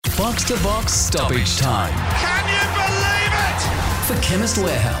box stoppage time. Can you believe it? For Chemist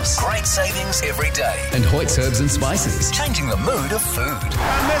Warehouse. Great savings every day. And Hoyt's Herbs and Spices. Changing the mood of food.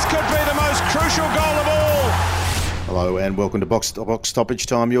 And this could be the most crucial goal of all. Hello and welcome to Box Stoppage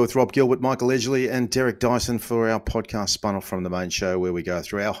Time. You're with Rob Gilbert, Michael Edgley and Derek Dyson for our podcast spun off from the main show, where we go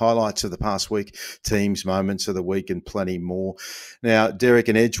through our highlights of the past week, teams, moments of the week and plenty more. Now, Derek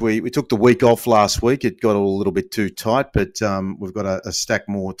and Edge, we took the week off last week. It got a little bit too tight, but we've got a stack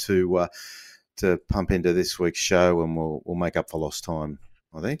more to pump into this week's show, and we'll make up for lost time,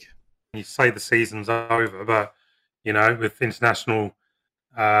 I think. You say the season's over, but, you know, with international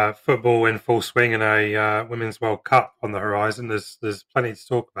football in full swing and a Women's World Cup on the horizon, there's plenty to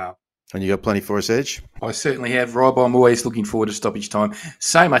talk about. And you got plenty for us, Edge? I certainly have, Rob. I'm always looking forward to stoppage time.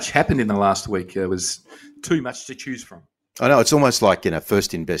 So much happened in the last week. There was too much to choose from. I know it's almost like,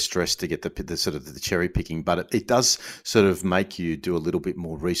 first in best dress to get the sort of the cherry picking, but it does sort of make you do a little bit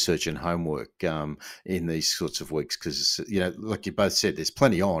more research and homework in these sorts of weeks, because like you both said, there's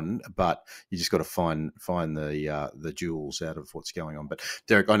plenty on, but you just got to find the jewels out of what's going on. But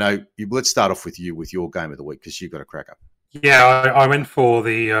Derek, I know let's start off with you with your game of the week, because you got a cracker. Yeah, I went for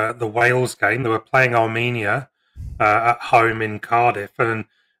the Wales game. They were playing Armenia at home in Cardiff, and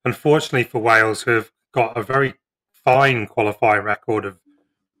unfortunately for Wales, who have got a very fine qualifier record of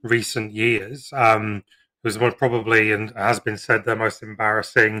recent years. It was probably, and has been said, their most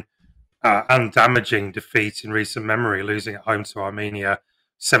embarrassing and damaging defeat in recent memory, losing at home to Armenia,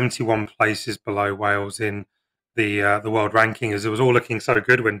 71 places below Wales in the world ranking, as it was all looking so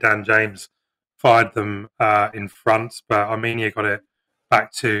good when Dan James fired them in front, but Armenia got it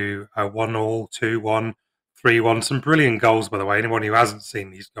back to 1-1, 2-1, 3-1. Some brilliant goals, by the way. Anyone who hasn't seen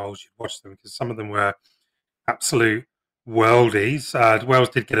these goals should watch them, because some of them were absolute worldies. Wales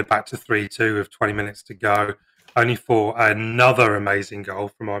did get it back to 3-2 with 20 minutes to go, only for another amazing goal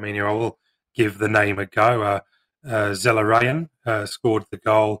from Armenia. I will give the name a go. Zelarayan scored the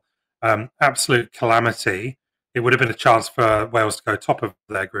goal. Absolute calamity. It would have been a chance for Wales to go top of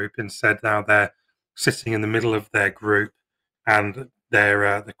their group. Instead, now they're sitting in the middle of their group, and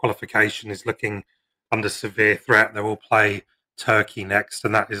their qualification is looking under severe threat. They will play Turkey next,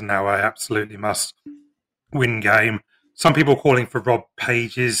 and that is now an absolutely must-win game. Some people calling for Rob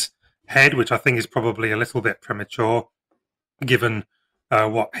Page's head, which I think is probably a little bit premature, given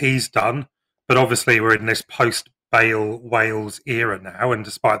what he's done. But obviously, we're in this post-Bale Wales era now, and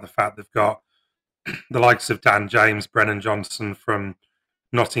despite the fact they've got the likes of Dan James, Brennan Johnson from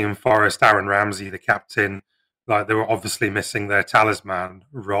Nottingham Forest, Aaron Ramsey, the captain, like they were obviously missing their talisman,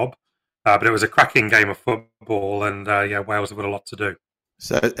 Rob. But it was a cracking game of football, and Wales have got a lot to do.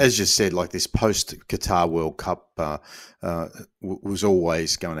 So, as you said, like this post-Qatar World Cup was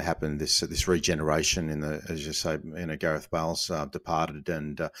always going to happen. This regeneration as you say, Gareth Bale's departed,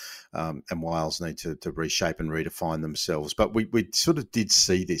 and Wales need to reshape and redefine themselves. But we sort of did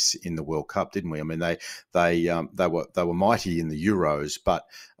see this in the World Cup, didn't we? I mean, they were mighty in the Euros, but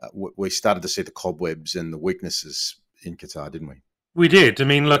we started to see the cobwebs and the weaknesses in Qatar, didn't we? We did. I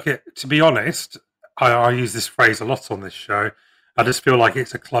mean, look, to be honest, I use this phrase a lot on this show. I just feel like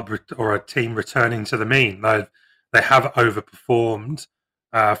it's a club or a team returning to the mean. They have overperformed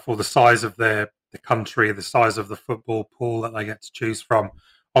for the size of the country, the size of the football pool that they get to choose from.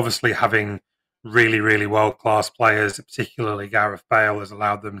 Obviously, having really, really world-class players, particularly Gareth Bale, has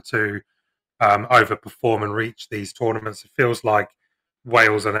allowed them to overperform and reach these tournaments. It feels like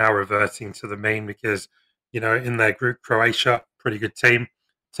Wales are now reverting to the mean, because, in their group, Croatia, pretty good team.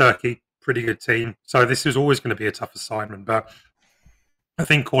 Turkey, pretty good team. So this is always going to be a tough assignment, but I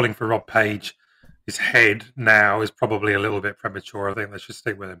think calling for Rob Page, his head now, is probably a little bit premature. I think they should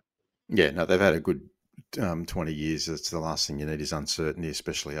stick with him. Yeah, no, they've had a good 20 years. That's the last thing you need is uncertainty,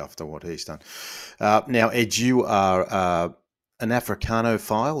 especially after what he's done. Now, Ed, you are an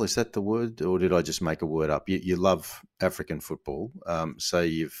Africanophile. Is that the word, or did I just make a word up? You love African football, so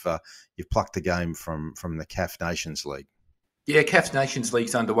you've plucked a game from the CAF Nations League. Yeah, CAF Nations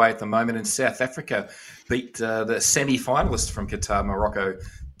League's underway at the moment, and South Africa beat the semi-finalists from Qatar, Morocco,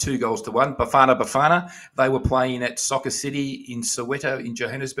 2-1. Bafana. They were playing at Soccer City in Soweto in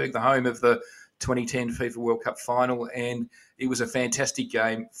Johannesburg, the home of the 2010 FIFA World Cup final, and it was a fantastic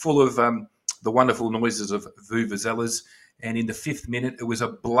game full of the wonderful noises of vuvuzelas. And in the 5th minute, it was a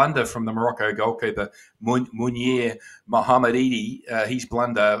blunder from the Morocco goalkeeper, Mounir Mohamedidi. His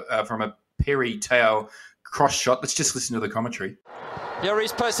blunder from a Perry Tau cross shot. Let's just listen to the commentary. Here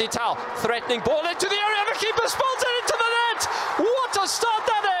is Percy Tau, threatening ball into the area. The keeper spills it into the net. What a start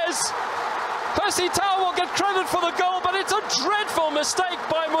that is! Percy Tau will get credit for the goal, but it's a dreadful mistake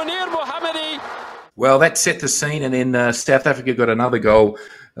by Mounir Mohamedi. Well, that set the scene, and then South Africa got another goal,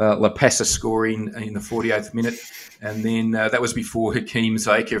 Lapassa scoring in the 48th minute, and then that was before Hakeem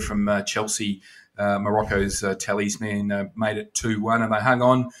Ziyech from Chelsea, Morocco's talisman, made it 2-1, and they hung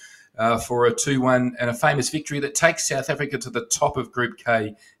on for a 2-1 and a famous victory that takes South Africa to the top of Group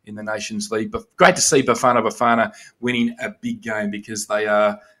K in the Nations League. But great to see Bafana Bafana winning a big game because they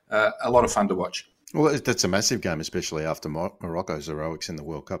are a lot of fun to watch. Well, that's a massive game, especially after Morocco's heroics in the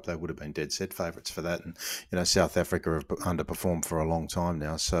World Cup. They would have been dead set favourites for that. And, South Africa have underperformed for a long time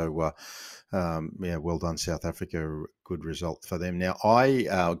now. So, well done, South Africa. Good result for them. Now,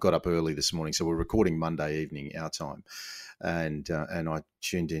 I got up early this morning, so we're recording Monday evening our time. And I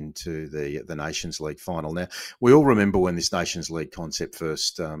tuned into the Nations League final. Now, we all remember when this Nations League concept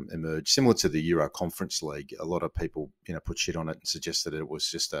first emerged, similar to the Euro Conference League. A lot of people, put shit on it and suggested it was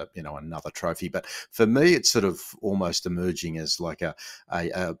just another trophy. But for me, it's sort of almost emerging as like a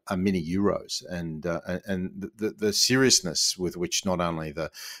mini Euros, and the seriousness with which not only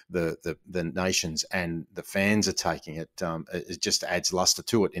the nations and the fans are taking it, it just adds luster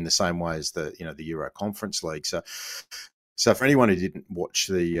to it in the same way as the Euro Conference League. So for anyone who didn't watch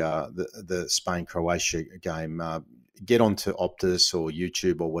the Spain-Croatia game, get onto Optus or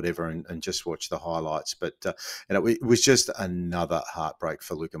YouTube or whatever and just watch the highlights. But it was just another heartbreak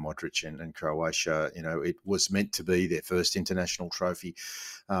for Luka Modric and Croatia. It was meant to be their first international trophy,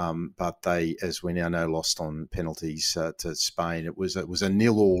 but they, as we now know, lost on penalties to Spain. It was a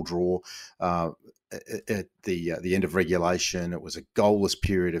 0-0 draw. At the end of regulation, it was a goalless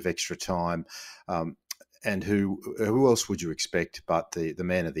period of extra time. And who else would you expect but the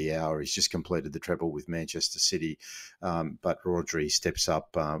man of the hour? He's just completed the treble with Manchester City, but Rodri steps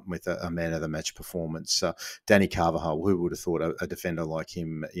up with a man of the match performance. Danny Carvajal, who would have thought a defender like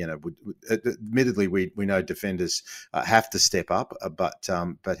him, would admittedly we know defenders have to step up,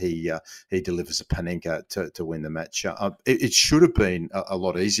 but he delivers a panenka to win the match. It should have been a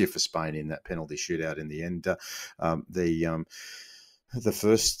lot easier for Spain in that penalty shootout in the end. The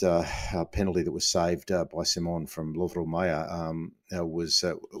first penalty that was saved by Simon from Lovro-Meyer was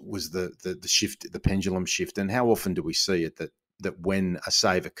the shift, the pendulum shift. And how often do we see it that when a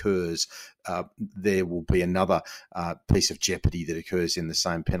save occurs, there will be another piece of jeopardy that occurs in the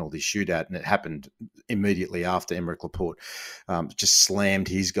same penalty shootout, and it happened immediately after Emerick Laporte just slammed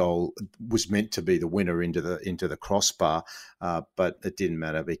his goal. Was meant to be the winner into the crossbar, but it didn't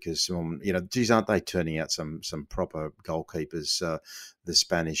matter because aren't they turning out some proper goalkeepers? The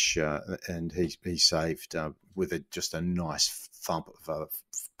Spanish, and he saved with just a nice thump of a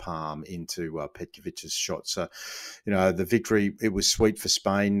palm into Petkovic's shot. So, the victory, it was sweet for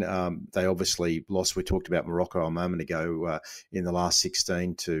Spain. They obviously lost. We talked about Morocco a moment ago in the last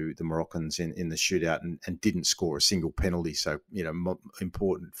 16 to the Moroccans in the shootout and didn't score a single penalty. So,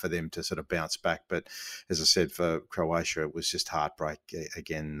 important for them to sort of bounce back. But as I said, for Croatia, it was just heartbreak.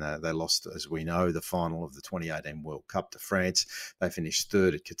 Again, they lost, as we know, the final of the 2018 World Cup to France. They finished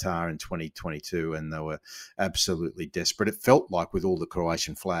third at Qatar in 2022, and they were absolutely desperate. It felt like with all the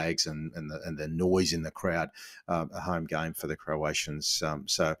Croatian flags and the noise in the crowd, a home game for the Croatians.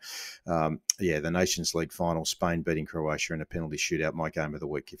 The Nations League final, Spain beating Croatia in a penalty shootout, my game of the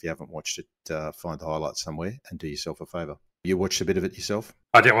week. If you haven't watched it, find the highlights somewhere and do yourself a favour. You watched a bit of it yourself?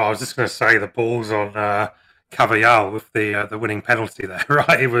 I did. Well, I was just going to say the balls on Carvajal with the winning penalty there,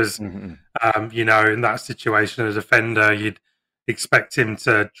 right? It was, in that situation, as a defender, you'd expect him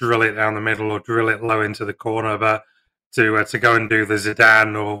to drill it down the middle or drill it low into the corner, but to go and do the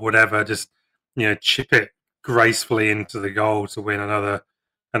Zidane or whatever, just chip it gracefully into the goal to win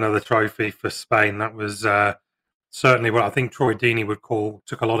another trophy for Spain. That was certainly what I think Troy Deeney would call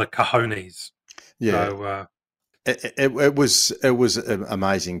took a lot of cojones. Yeah. So, It was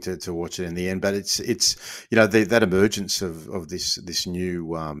amazing to watch it in the end, but it's that emergence of this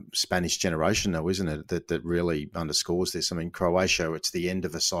new Spanish generation, though, isn't it? That really underscores this. I mean, Croatia, it's the end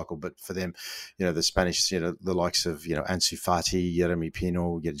of a cycle, but for them, the Spanish, the likes of Ansu Fati, Jeremy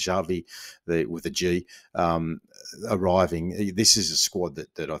Pino, Xavi, with a G, arriving. This is a squad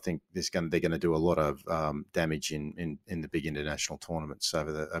that I think they're going to do a lot of damage in the big international tournaments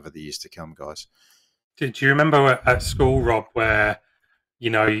over the years to come, guys. Do you remember at school, Rob, where,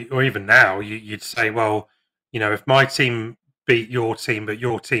 or even now, you'd say, well, if my team beat your team, but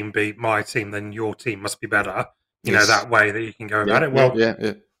your team beat my team, then your team must be better. Yes. That way that you can go about it. Well,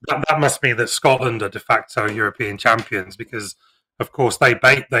 that must mean that Scotland are de facto European champions because, of course, they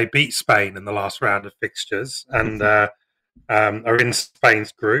beat Spain in the last round of fixtures and are in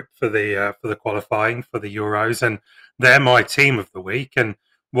Spain's group for the qualifying for the Euros, and they're my team of the week. And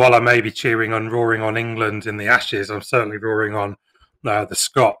while I may be cheering on, roaring on England in the Ashes, I'm certainly roaring on the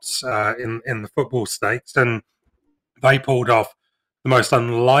Scots in the football stakes, and they pulled off the most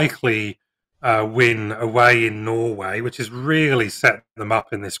unlikely win away in Norway, which has really set them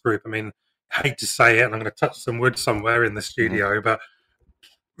up in this group. I mean, I hate to say it, and I'm going to touch some wood somewhere in the studio, but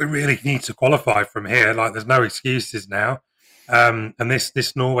we really need to qualify from here. Like, there's no excuses now. And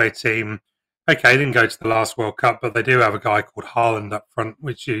this Norway team, okay, didn't go to the last World Cup, but they do have a guy called Haaland up front,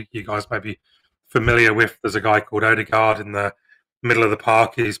 which you guys may be familiar with. There's a guy called Odegaard in the middle of the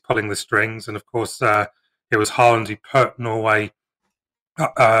park. He's pulling the strings. And, of course, it was Haaland who put Norway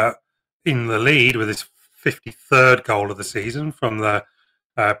in the lead with his 53rd goal of the season from the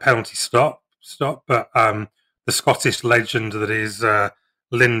penalty stop. But the Scottish legend that is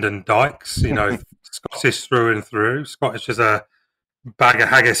Lyndon Dykes, Scottish through and through. Scottish as a bag of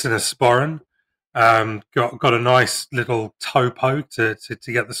haggis in a sporran. Got a nice little toe poke to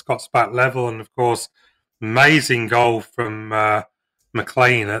get the Scots back level. And, of course, amazing goal from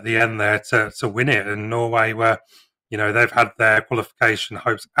McLean at the end there to win it. And Norway were, they've had their qualification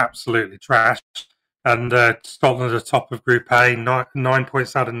hopes absolutely trashed. And Scotland at the top of Group A, 9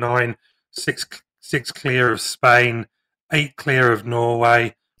 points out of 9, six clear of Spain, 8 clear of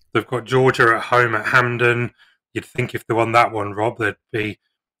Norway. They've got Georgia at home at Hampden. You'd think if they won that one, Rob, there'd be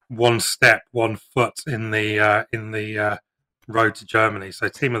one step, 1 foot in the road to Germany. So,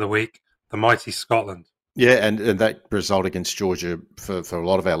 team of the week, the mighty Scotland. Yeah, and that result against Georgia for a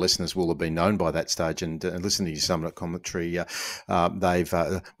lot of our listeners will have been known by that stage. And listening to some of the commentary, they've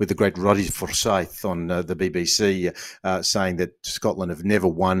with the great Roddy Forsyth on the BBC saying that Scotland have never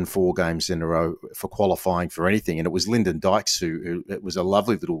won 4 games in a row for qualifying for anything, and it was Lyndon Dykes who it was a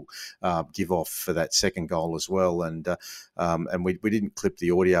lovely little give off for that second goal as well. And we didn't clip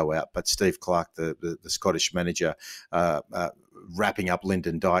the audio out, but Steve Clark, the Scottish manager, wrapping up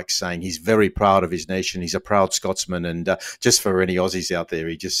Lyndon Dykes, saying he's very proud of his nation. He's a proud Scotsman, and just for any Aussies out there,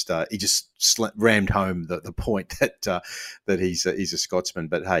 he just rammed home the point that he's a Scotsman.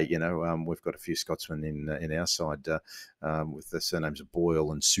 But hey, we've got a few Scotsmen in our side with the surnames of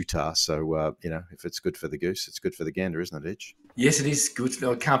Boyle and Sutar. So if it's good for the goose, it's good for the gander, isn't it, Edge? Yes, it is good.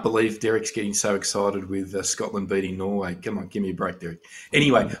 I can't believe Derek's getting so excited with Scotland beating Norway. Come on, give me a break, Derek.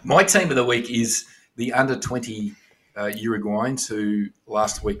 Anyway, my team of the week is the under-20 Uruguayans, who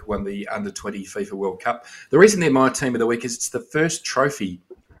last week won the under-20 FIFA World Cup. The reason they're my team of the week is it's the first trophy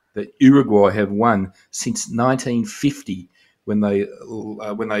that Uruguay have won since 1950 when they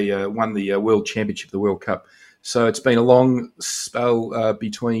won the World Championship, the World Cup. So it's been a long spell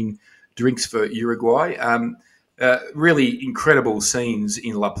between drinks for Uruguay. Really incredible scenes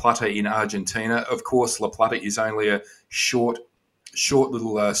in La Plata in Argentina. Of course, La Plata is only a short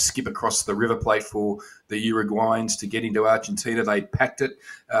little skip across the river plate for the Uruguayans to get into Argentina. They packed it.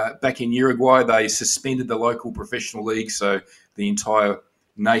 Back in Uruguay, they suspended the local professional league so the entire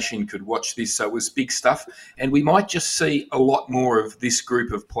nation could watch this. So it was big stuff. And we might just see a lot more of this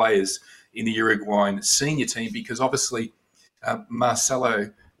group of players in the Uruguayan senior team because obviously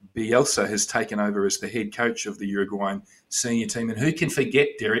Marcelo Bielsa has taken over as the head coach of the Uruguayan senior team. And who can forget,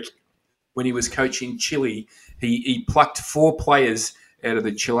 Derek, when he was coaching Chile, he plucked 4 players out of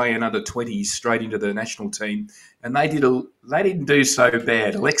the Chilean under-20s straight into the national team, and they didn't do so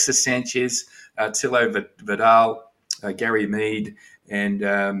bad. Alexis Sanchez, Tilo Vidal, Gary Mead, and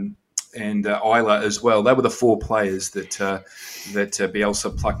Isla as well. They were the 4 players that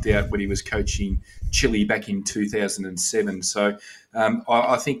Bielsa plucked out when he was coaching Chile back in 2007. So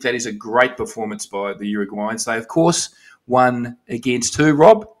I think that is a great performance by the Uruguayans. They, of course, won against who,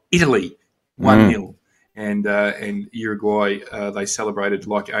 Rob? Italy, 1-0. And Uruguay, they celebrated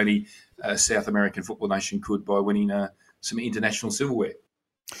like only a South American football nation could by winning some international silverware.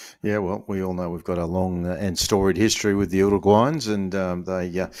 Yeah, well, we all know we've got a long and storied history with the Uruguayans, and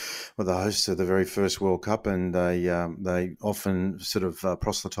they were the hosts of the very first World Cup, and they often sort of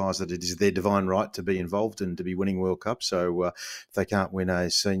proselytise that it is their divine right to be involved and to be winning World Cup. So if they can't win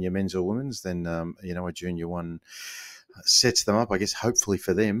a senior men's or women's, then a junior one sets them up, I guess, hopefully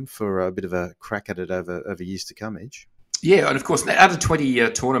for them, for a bit of a crack at it over years to come, Edge. Yeah, and of course, the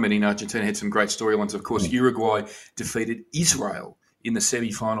under-20 tournament in Argentina had some great storylines. Of course, Uruguay defeated Israel in the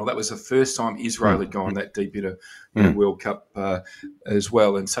semi-final. That was the first time Israel had gone that deep in a World Cup as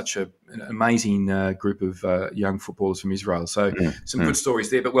well, and such an amazing group of young footballers from Israel. So some good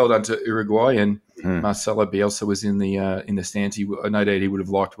stories there, but well done to Uruguay, and Marcelo Bielsa was in the stands. No doubt he would have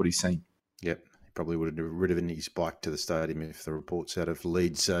liked what he's seen. Yep. Probably would have ridden his bike to the stadium if the reports out of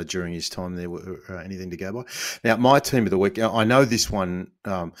Leeds during his time there were anything to go by. Now, my team of the week, I know this one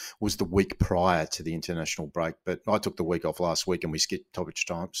was the week prior to the international break, but I took the week off last week and we skipped stoppage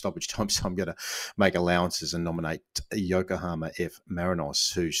time, so I'm going to make allowances and nominate Yokohama F.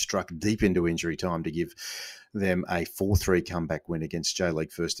 Marinos, who struck deep into injury time to give them a 4-3 comeback win against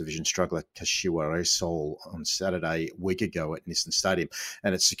J-League First Division struggler Kashiwa Reysol on Saturday a week ago at Nissan Stadium,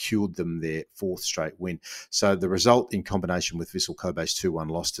 and it secured them their fourth straight win. So the result, in combination with Vissel Kobe's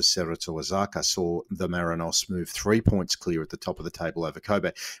 2-1 loss to Cerezo Osaka, saw the Marinos move 3 points clear at the top of the table over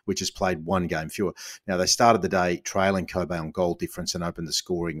Kobe, which has played one game fewer. Now, they started the day trailing Kobe on goal difference and opened the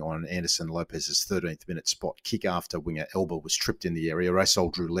scoring on Anderson Lopez's 13th minute spot kick after winger Elba was tripped in the area.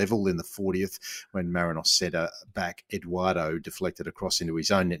 Reysol drew level in the 40th when Marinos centre back Eduardo deflected across into his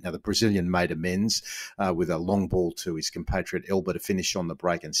own net. Now, the Brazilian made amends with a long ball to his compatriot Elba to finish on the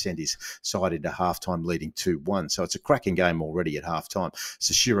break and send his side into halftime leading 2-1. So it's a cracking game already at halftime.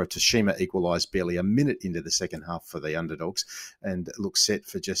 Sashiro Toshima equalised barely a minute into the second half for the underdogs and looks set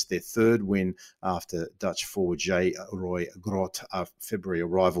for just their third win after Dutch forward J. Roy Grot, a February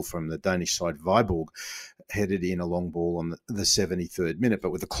arrival from the Danish side Viborg, headed in a long ball on the 73rd minute.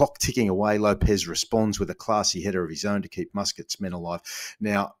 But with the clock ticking away, Lopez responds with a classy header of his own to keep Muscat's men alive.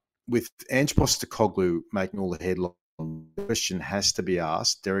 Now, with Ange Postecoglou making all the headlines, the question has to be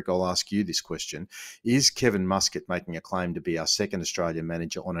asked. Derek, I'll ask you this question. Is Kevin Muscat making a claim to be our second Australian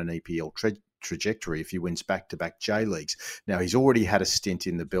manager on an EPL trajectory if he wins back-to-back J-Leagues? Now, he's already had a stint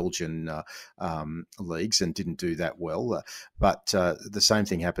in the Belgian leagues and didn't do that well, but the same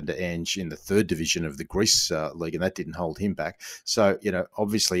thing happened to Ange in the third division of the Greece league, and that didn't hold him back. So,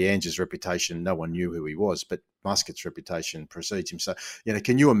 obviously Ange's reputation, no one knew who he was, but Muscat's reputation precedes him. So,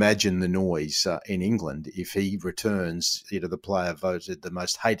 can you imagine the noise in England if he returns, the player voted the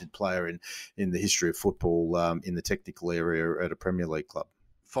most hated player in the history of football in the technical area at a Premier League club?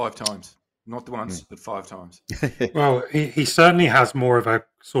 5 times. Not once, but 5 times. Well, he certainly has more of a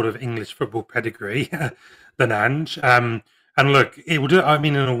sort of English football pedigree than Ange. And look, it would. I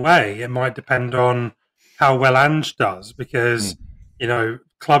mean, in a way, it might depend on how well Ange does, because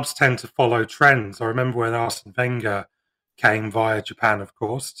clubs tend to follow trends. I remember when Arsene Wenger came via Japan, of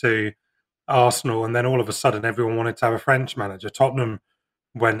course, to Arsenal, and then all of a sudden, everyone wanted to have a French manager. Tottenham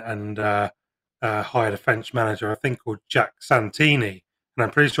went and hired a French manager, I think, called Jacques Santini. And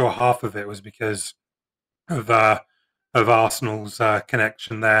I'm pretty sure half of it was because of Arsenal's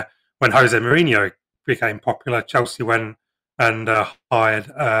connection there. When Jose Mourinho became popular, Chelsea went and hired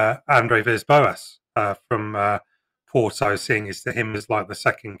Andre Villas-Boas from Porto, seeing him as like the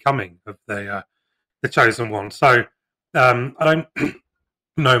second coming of the chosen one. So I don't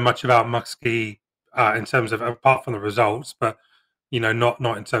know much about Muskie in terms of, apart from the results, but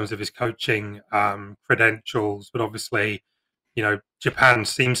not in terms of his coaching credentials, but obviously. Japan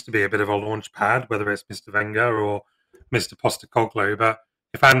seems to be a bit of a launch pad, whether it's Mr. Wenger or Mr. Postecoglou. But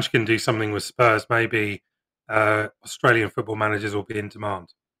if Ange can do something with Spurs, maybe Australian football managers will be in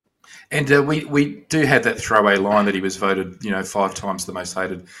demand. And we do have that throwaway line that he was voted, 5 times the most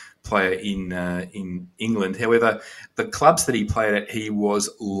hated player in England. However, the clubs that he played at, he was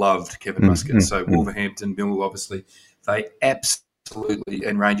loved, Kevin Muscat. So Wolverhampton, Millwall, obviously,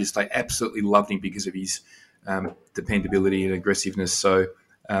 and Rangers, they absolutely loved him because of his dependability and aggressiveness. So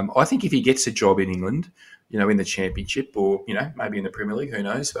I think if he gets a job in England, in the Championship or, maybe in the Premier League, who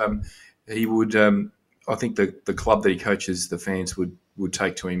knows, he would, I think the club that he coaches, the fans would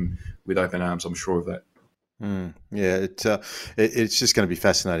take to him with open arms. I'm sure of that. Yeah, it's just going to be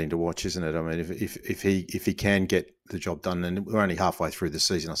fascinating to watch, isn't it? I mean, if he can get the job done, and we're only halfway through the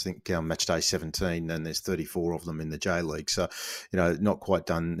season. I think match day 17, and there's 34 of them in the J League, so not quite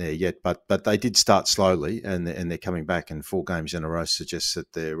done there yet. But they did start slowly, and they're coming back, and 4 games in a row suggests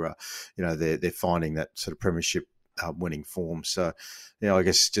that they're finding that sort of premiership winning form. So, I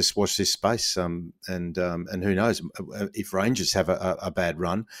guess just watch this space. And who knows, if Rangers have a bad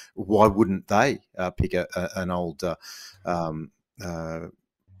run, why wouldn't they pick an old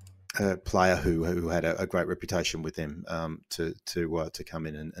player who had a great reputation with them to come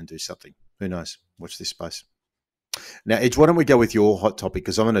in and do something? Who knows? Watch this space. Now, Edge, why don't we go with your hot topic,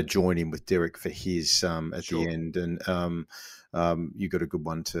 because I'm going to join in with Derek for his at the end, and you got a good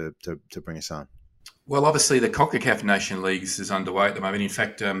one to bring us on. Well, obviously, the CONCACAF Nation Leagues is underway at the moment. In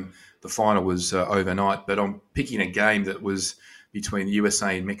fact, the final was overnight, but I'm picking a game that was between the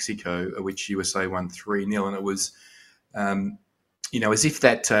USA and Mexico, which USA won 3-0, and it was, as if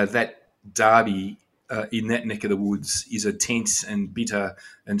that derby in that neck of the woods is a tense and bitter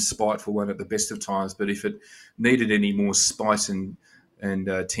and spiteful one at the best of times. But if it needed any more spice and and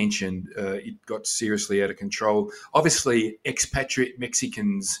tension, it got seriously out of control. Obviously, expatriate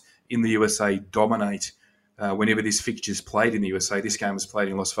Mexicans in the USA dominate whenever this fixture's played in the USA. This game was played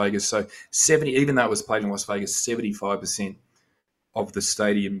in Las Vegas, so even though it was played in Las Vegas, 75% of the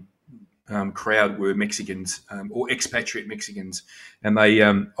stadium crowd were Mexicans or expatriate Mexicans, and they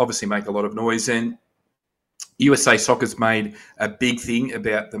obviously make a lot of noise. And USA Soccer's made a big thing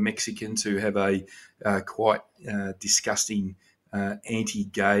about the Mexicans who have a quite disgusting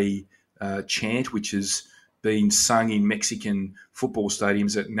anti-gay chant, which has been sung in Mexican football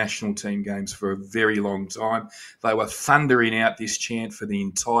stadiums at national team games for a very long time. They were thundering out this chant for the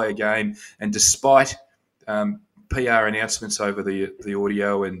entire game, and despite PR announcements over the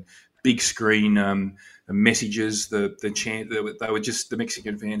audio and big screen messages, the chant, they were just, the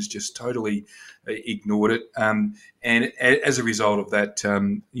Mexican fans just totally ignored it, and as a result of that,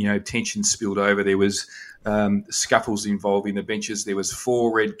 tension spilled over. There was scuffles involving the benches. There was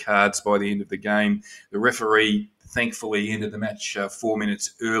 4 red cards by the end of the game. The referee thankfully ended the match 4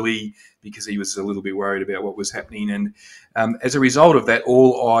 minutes early because he was a little bit worried about what was happening. And as a result of that,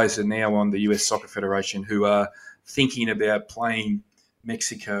 all eyes are now on the US Soccer Federation, who are thinking about playing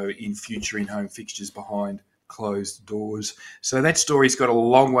Mexico in future in-home fixtures behind closed doors. So that story's got a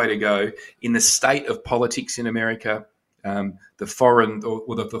long way to go. In the state of politics in America, the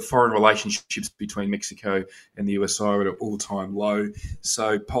foreign relationships between Mexico and the US are at an all-time low.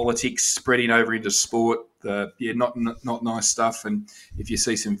 So politics spreading over into sport, not nice stuff. And if you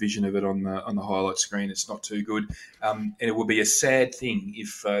see some vision of it on the highlight screen, it's not too good. And it will be a sad thing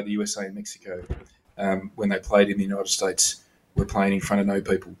if the USA and Mexico, when they played in the United States, were playing in front of no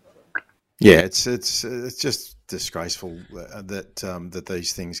people. Yeah, it's just disgraceful that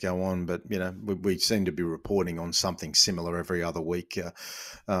these things go on. But we seem to be reporting on something similar every other week.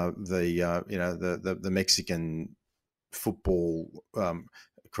 The Mexican football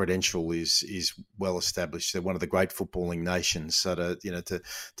credential is well established. They're one of the great footballing nations. So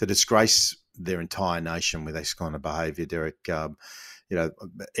to disgrace their entire nation with this kind of behaviour, Derek.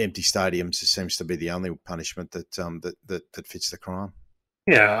 Empty stadiums seems to be the only punishment that fits the crime.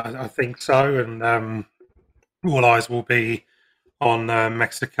 Yeah, I think so. And all eyes will be on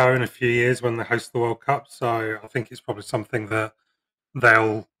Mexico in a few years when they host the World Cup. So I think it's probably something that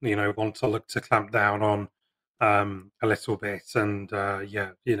they'll, want to look to clamp down on a little bit. And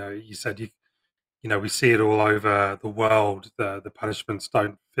you said we see it all over the world. The punishments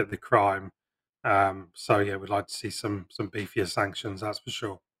don't fit the crime. We'd like to see some beefier sanctions. That's for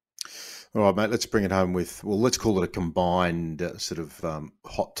sure. All right, mate, let's bring it home with, let's call it a combined sort of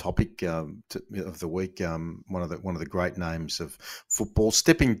hot topic of the week. One of the great names of football,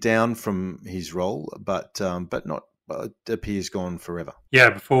 stepping down from his role, but not appears gone forever. Yeah,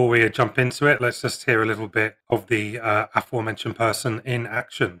 before we jump into it, let's just hear a little bit of the aforementioned person in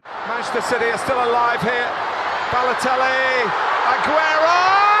action. Manchester City are still alive here. Balotelli, Aguero!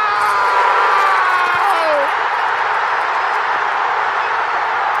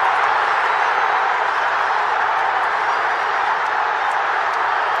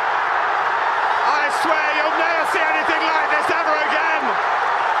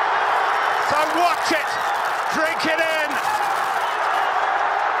 Watch it, drink it in.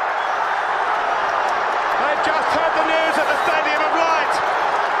 They've just heard the news at the Stadium of Light.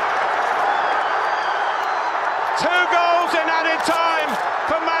 2 goals in added time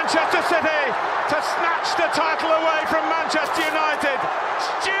for Manchester City to snatch the title away from Manchester United.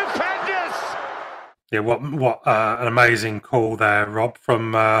 Stupendous! Yeah, what an amazing call there, Rob,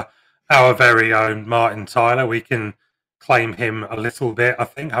 from our very own Martin Tyler. We can claim him a little bit, I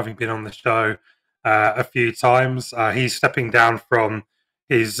think, having been on the show a few times. He's stepping down from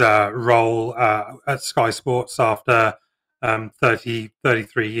his role at Sky Sports after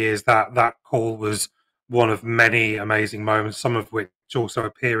 33 years. That call was one of many amazing moments, some of which also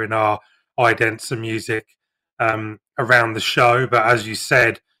appear in our idents and music around the show. But as you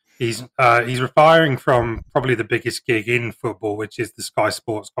said, he's retiring from probably the biggest gig in football, which is the Sky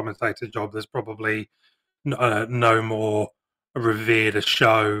Sports commentator job. There's probably no more revered a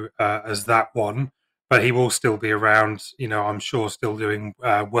show as that one, but he will still be around. I'm sure still doing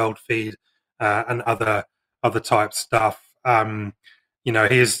World Feed and other type stuff. He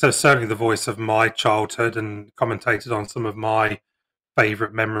is certainly the voice of my childhood and commentated on some of my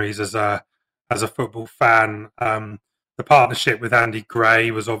favourite memories as a football fan. The partnership with Andy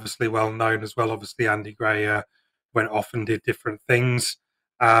Gray was obviously well known as well. Obviously, Andy Gray went off and did different things.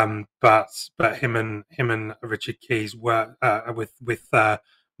 But him and Richard Keys were with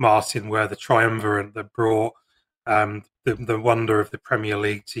Martin were the triumvirate that brought the wonder of the Premier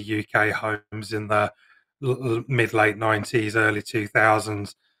League to UK homes in the mid late 90s, early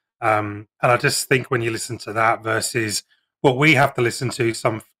 2000s. And I just think when you listen to that versus what we have to listen to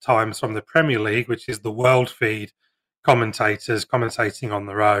sometimes from the Premier League, which is the world feed commentators commentating on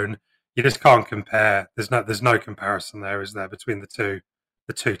their own, you just can't compare. There's no comparison there, is there, between the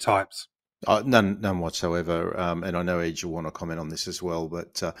two types? None whatsoever. And I know Edge will want to comment on this as well.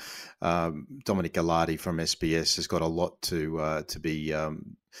 But Dominic Gallardi from SBS has got a lot to be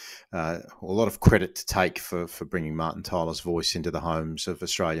a lot of credit to take for bringing Martin Tyler's voice into the homes of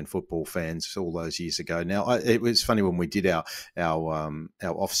Australian football fans all those years ago. Now, it was funny when we did our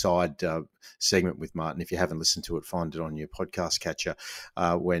offside segment with Martin. If you haven't listened to it, find it on your podcast catcher.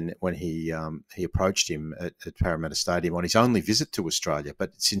 When he approached him at Parramatta Stadium on his only visit to Australia,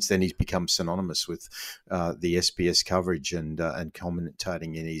 but since then he's become synonymous with the SBS coverage and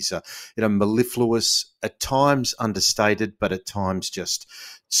commentating in his mellifluous, at times understated, but at times just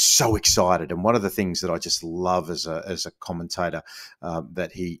so excited. And one of the things that I just love as a commentator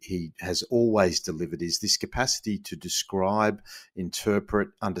that he has always delivered is this capacity to describe, interpret,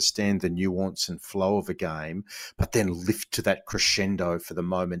 understand the nuance and flow of a game, but then lift to that crescendo for the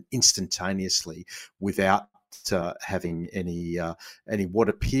moment instantaneously without having any what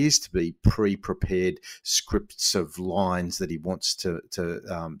appears to be pre-prepared scripts of lines that he wants to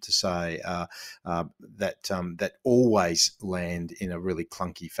say that always land in a really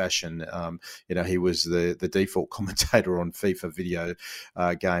clunky fashion. He was the default commentator on FIFA video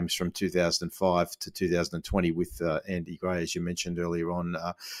games from 2005 to 2020 with Andy Gray, as you mentioned earlier on,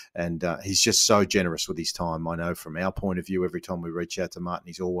 and he's just so generous with his time. I know from our point of view, every time we reach out to Martin,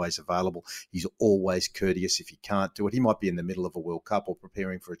 he's always available. He's always courteous. If he can't do it, he might be in the middle of a World Cup or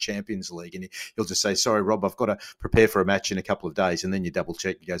preparing for a Champions League, and he'll just say, "Sorry, Rob, I've got to prepare for a match in a couple of days." And then you double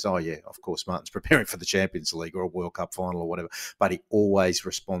check, he goes, "Oh yeah, of course, Martin's preparing for the Champions League or a World Cup final or whatever." But he always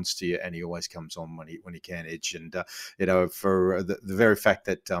responds to you, and he always comes on when he can, Edge. And for the very fact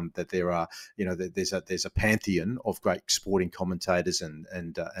that that there are, there's a pantheon of great sporting commentators, and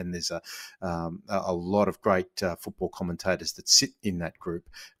there's a lot of great football commentators that sit in that group.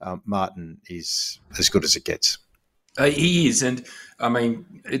 Martin is as good as it gets. He is, and I mean,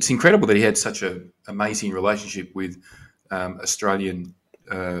 it's incredible that he had such an amazing relationship with Australian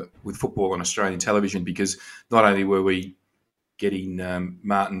with football on Australian television, because not only were we getting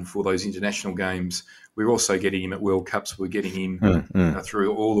Martin for those international games, we were also getting him at World Cups. We were getting him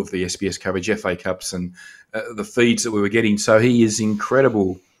through all of the SBS coverage, FA Cups, and the feeds that we were getting. So he is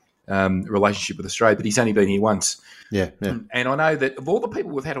incredible relationship with Australia, but he's only been here once. Yeah. And I know that of all the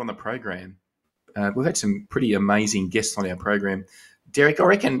people we've had on the program, we've had some pretty amazing guests on our program. Derek, I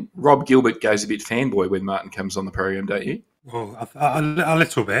reckon Rob Gilbert goes a bit fanboy when Martin comes on the program, don't you? Well, a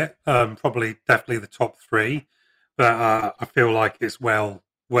little bit. Probably, definitely the top three. But I feel like it's well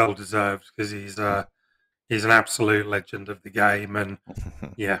deserved, because he's an absolute legend of the game, and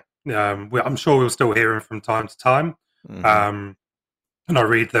I'm sure we'll still hear him from time to time. Mm-hmm. And I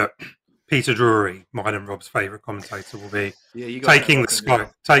read that Peter Drury, mine and Rob's favourite commentator, will be taking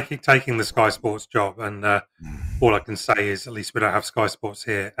the Sky Sports job. And all I can say is, at least we don't have Sky Sports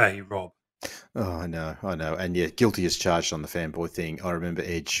here, Rob. Oh, I know. And yeah, guilty as charged on the fanboy thing. I remember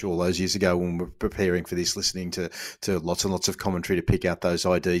Edge all those years ago when we were preparing for this, listening to lots and lots of commentary to pick out those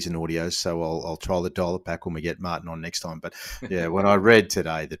IDs and audios. So I'll try to dial it back when we get Martin on next time. But yeah, when I read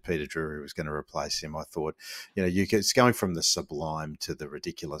today that Peter Drury was going to replace him, I thought, it's going from the sublime to the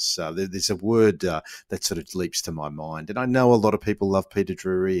ridiculous. There's a word that sort of leaps to my mind. And I know a lot of people love Peter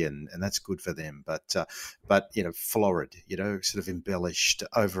Drury, and that's good for them. But florid, sort of embellished,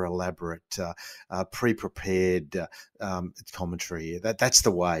 over elaborate, pre-prepared commentary. That's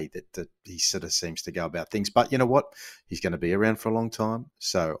the way that he sort of seems to go about things. But you know what? He's going to be around for a long time.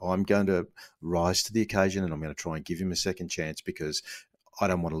 So I'm going to rise to the occasion, and I'm going to try and give him a second chance, because I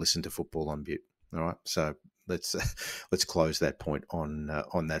don't want to listen to football on mute. All right. So let's close that point on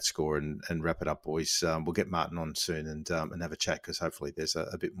that score and wrap it up, boys. We'll get Martin on soon and have a chat, because hopefully there's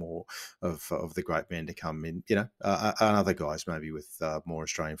a bit more of the great man to come in. And other guys maybe with more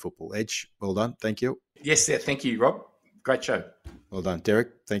Australian football. Edge, well done. Thank you. Yes, sir. Thank you, Rob. Great show. Well done, Derek.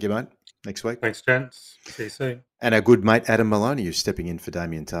 Thank you, mate. Next week. Thanks, gents. See you soon. And our good mate Adam Maloney, who's stepping in for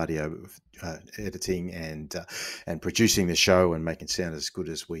Damien Tardio, editing and producing the show and making it sound as good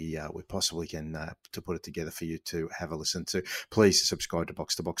as we possibly can to put it together for you to have a listen to. Please subscribe to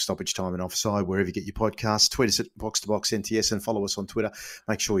Box to Box, Stoppage Time and Offside, wherever you get your podcasts. Tweet us at Box to Box NTS and follow us on Twitter.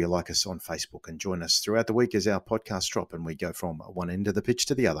 Make sure you like us on Facebook and join us throughout the week as our podcasts drop and we go from one end of the pitch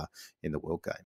to the other in the World Game.